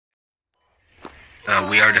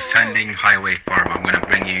We are defending Highway Farm. I'm gonna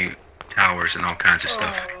bring you towers and all kinds of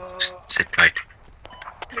stuff. Sit tight.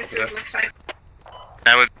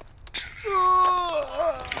 I would.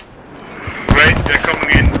 Right, they're coming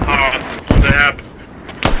in on the app.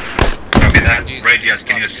 Copy that. Radios,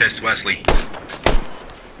 can you assist Wesley?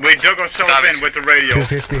 We dug ourselves in with the radio.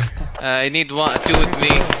 250. I need two with me.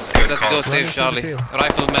 Let's go save Charlie.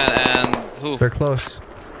 Rifleman and who? They're close.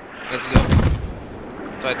 Let's go.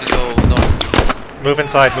 Try to go north. Move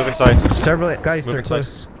inside, move inside. Several guys, Move they're inside.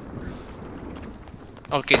 close.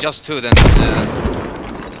 Okay, just two then.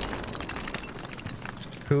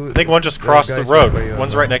 I think one just crossed the road.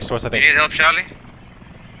 One's right next to us, I You think. need help, Charlie?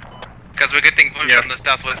 Because we're getting pushed from the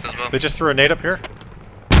southwest as well. They just threw a nade up here.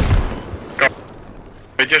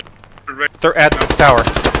 They just... They're at this tower.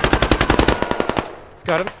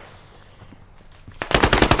 Got him.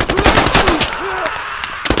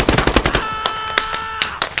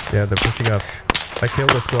 Yeah, they're pushing up. I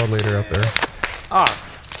killed a squad leader up there. Ah,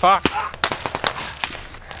 fuck.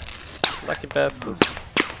 Lucky bastards.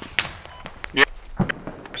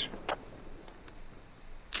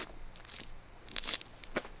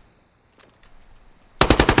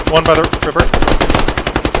 One by the river.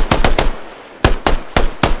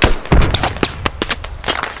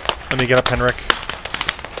 Let me get up, Henrik.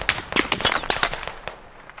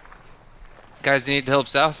 Guys, you need help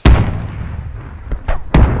south?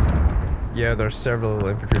 Yeah, there's several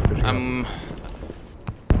infantry pushing up.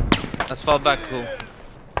 Let's fall back, cool.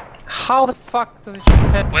 How the fuck does it just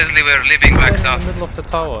head Wesley, we're leaving back in south. the middle of the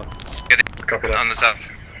tower? Get it. Copy that. On the south.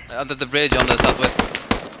 Under the bridge on the southwest.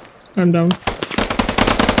 I'm down.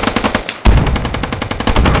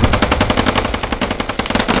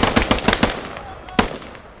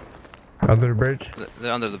 Under the bridge?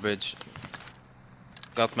 They're under the bridge.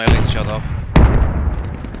 Got my legs shut off.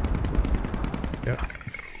 Yeah.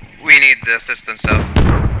 We need the assistance south.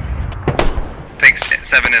 I think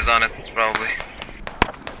 7 is on it, probably.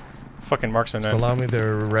 Fucking marksman, man. Salami,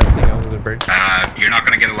 they're resting under the bridge. You're not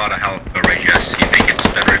gonna get a lot of help, Radios. You think it's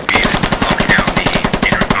better if we lock down the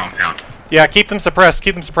inner compound? Yeah, keep them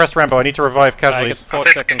suppressed, Rambo. I need to revive casualties. I get 4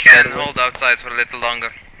 You seconds. can hold outside for a little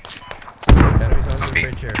longer. Enemies under the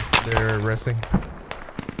bridge here. They're resting.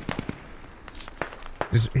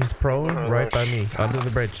 He's prone right by me, under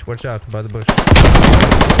the bridge. Watch out, by the bush.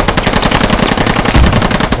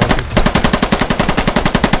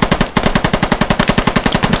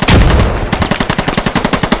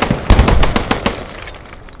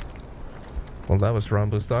 Well, that was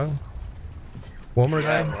Rambo style. One more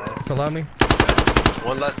guy, Salami.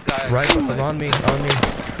 One last guy. Right, on me,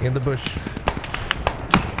 in the bush.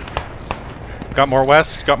 Got more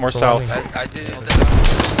west, got more Salami. south. I did it.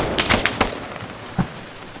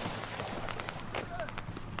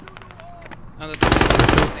 Under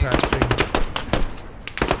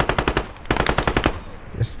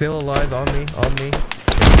You're still alive, on me.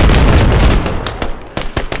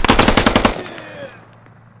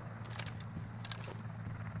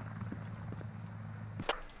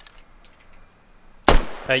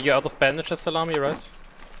 Hey, you out of bandages, Salami, right?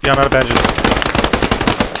 Yeah, I'm out of bandages.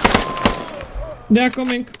 They're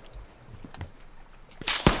coming.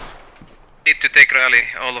 Need to take rally,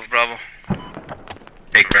 all of Bravo.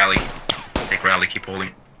 Take rally. Take rally, keep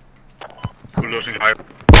holding. We're losing high.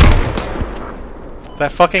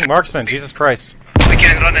 That fucking marksman, Jesus Christ. We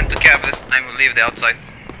can run into cab this time, we'll leave the outside.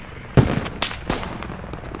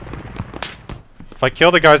 If I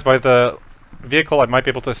kill the guys by the vehicle, I might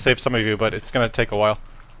be able to save some of you, but it's gonna take a while.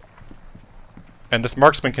 And this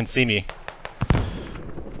marksman can see me.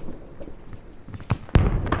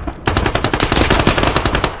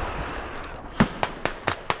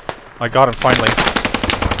 I got him finally.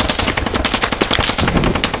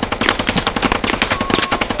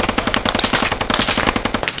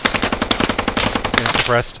 Getting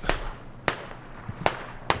suppressed.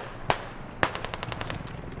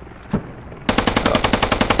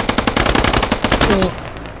 Oh,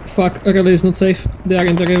 fuck, rally is not safe. They are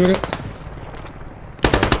in the river.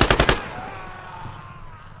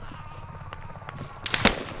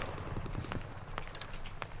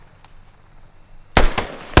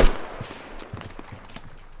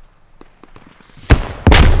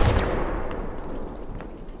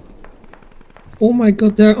 Oh my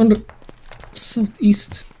god, they're on the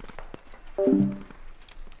southeast. We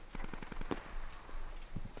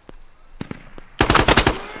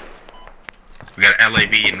got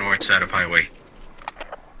LAV north side of highway.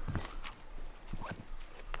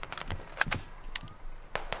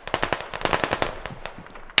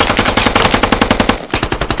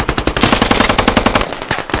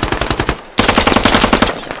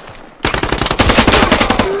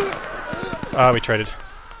 We traded.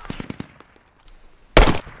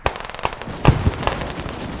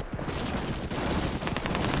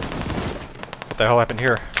 What the hell happened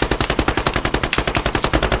here?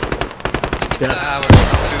 We're too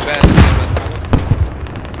bad.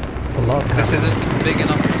 A lot This happened. isn't big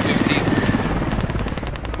enough for 2 teams.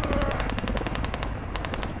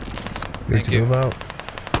 Need Thank to you. move out.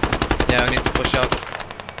 Yeah, we need to push out.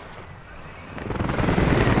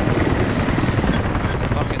 There's a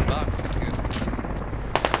fucking box. Good.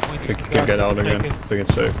 I think you can get out again. I think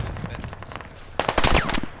it's safe.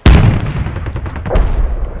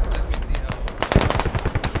 Let me see how.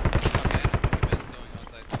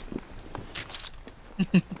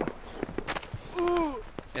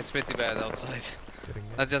 Okay, it's pretty bad outside.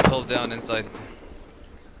 Let's just hold down inside.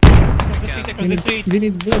 We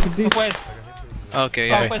need block this. Okay,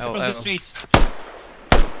 yeah.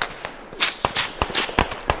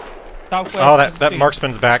 Oh, that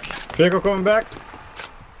marksman's back. Vehicle coming back.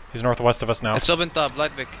 He's northwest of us now. It's open top,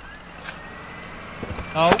 light pick.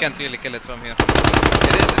 You can't really kill it from here.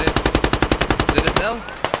 It is. Is it a cell?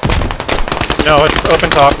 No, it's open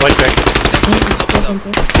top, light pick.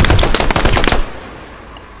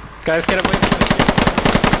 Guys, get away from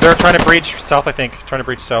me. They're trying to breach south, I think. Trying to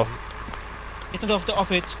breach south. Get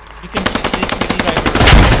off it. You can see this driver.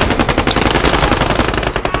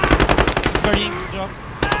 It's burning, drop.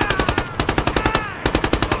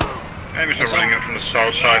 Enemies are running in from the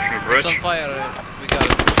south side from the bridge. It's on fire, we got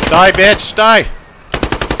it. Die, bitch! Die!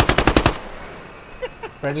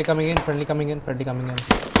 Friendly coming in.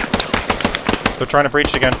 They're trying to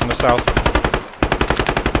breach again from the south.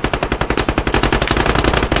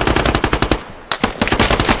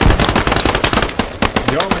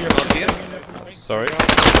 Not here. Sorry.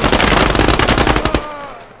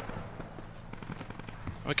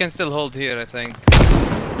 We can still hold here, I think.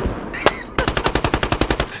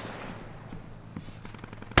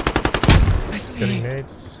 Getting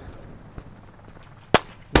nades.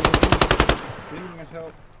 Bleeding as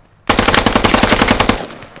hell.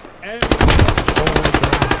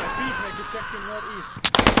 Peacemaker check to northeast.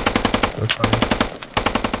 That's fine.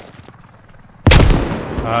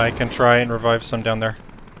 I can try and revive some down there.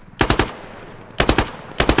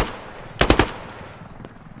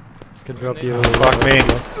 Can drop you. Fuck me.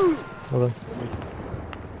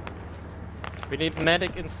 We need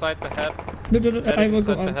medic inside the head. I will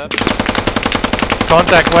go Inside the out. head.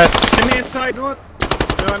 Contact west. Enemy inside north.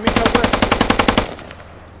 No, I mean southwest.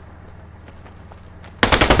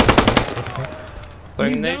 Going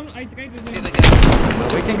He's nade. down, I tried with See him. the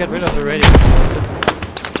guy. We can get rid of the radio.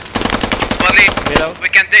 Wally, Get out. we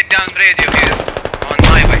can take down radio here on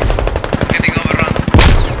highway. Getting overrun.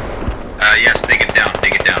 Yes, take it down,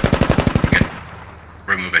 take it down. Good.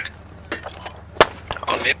 Remove it.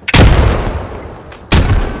 On it.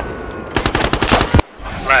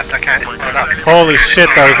 Left, okay. Holy shit,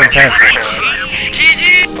 that was intense.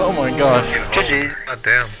 Oh my god. God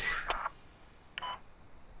damn.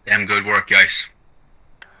 Damn good work, guys.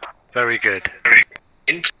 Very good.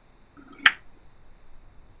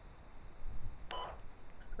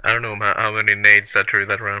 I don't know how many nades I threw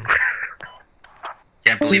that round.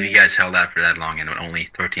 Can't believe you guys held out for that long and only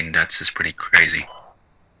 13 deaths is pretty crazy.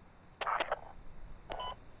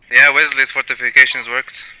 Yeah, Wesley's fortifications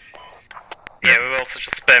worked. Yeah, we were also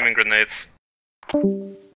just spamming grenades.